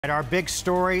Our big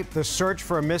story, the search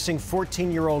for a missing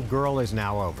 14-year-old girl is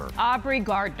now over. Aubrey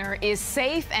Gardner is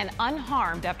safe and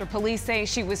unharmed after police say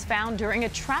she was found during a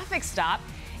traffic stop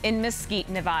in Mesquite,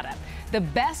 Nevada. The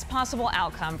best possible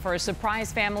outcome for a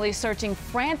surprise family searching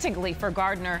frantically for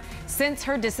Gardner since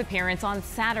her disappearance on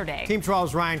Saturday. Team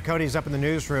 12's Ryan Cody's up in the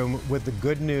newsroom with the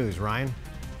good news. Ryan?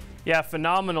 Yeah,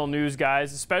 phenomenal news,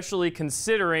 guys, especially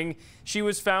considering she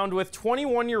was found with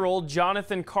 21-year-old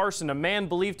Jonathan Carson, a man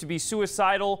believed to be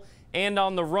suicidal and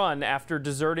on the run after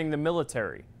deserting the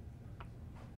military.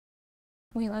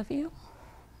 We love you.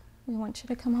 We want you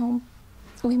to come home.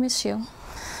 We miss you.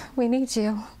 We need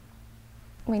you.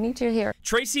 We need you here.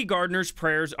 Tracy Gardner's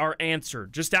prayers are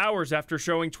answered just hours after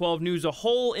showing 12 News a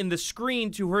hole in the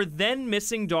screen to her then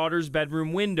missing daughter's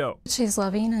bedroom window. She's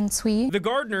loving and sweet. The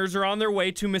Gardners are on their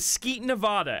way to Mesquite,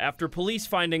 Nevada after police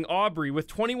finding Aubrey with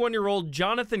 21-year-old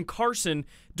Jonathan Carson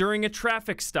during a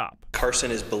traffic stop.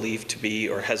 Carson is believed to be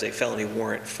or has a felony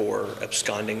warrant for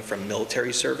absconding from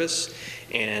military service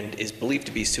and is believed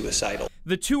to be suicidal.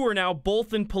 The two are now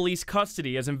both in police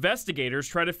custody as investigators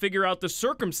try to figure out the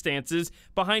circumstances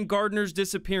behind Gardner's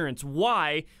disappearance.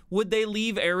 Why would they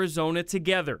leave Arizona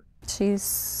together?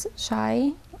 She's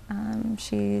shy.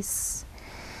 She's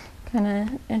kind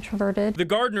of introverted. The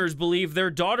Gardners believe their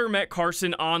daughter met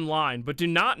Carson online, but do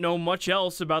not know much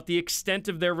else about the extent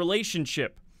of their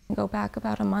relationship. Go back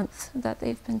about a month that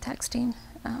they've been texting.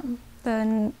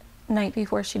 The night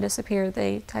before she disappeared,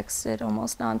 they texted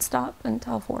almost nonstop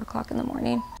until 4 o'clock in the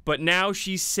morning. But now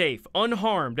she's safe,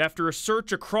 unharmed after a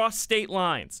search across state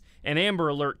lines. An Amber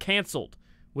Alert canceled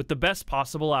with the best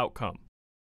possible outcome.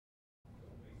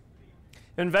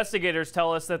 Investigators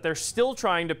tell us that they're still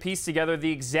trying to piece together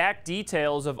the exact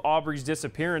details of Aubrey's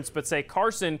disappearance, but say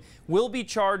Carson will be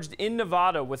charged in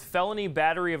Nevada with felony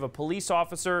battery of a police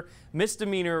officer,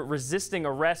 misdemeanor resisting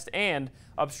arrest, and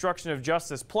obstruction of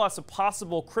justice, plus a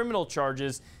possible criminal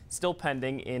charges still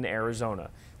pending in Arizona.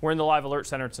 We're in the Live Alert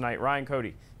Center tonight. Ryan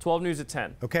Cody, 12 News at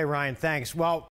 10. Okay, Ryan, thanks. Well,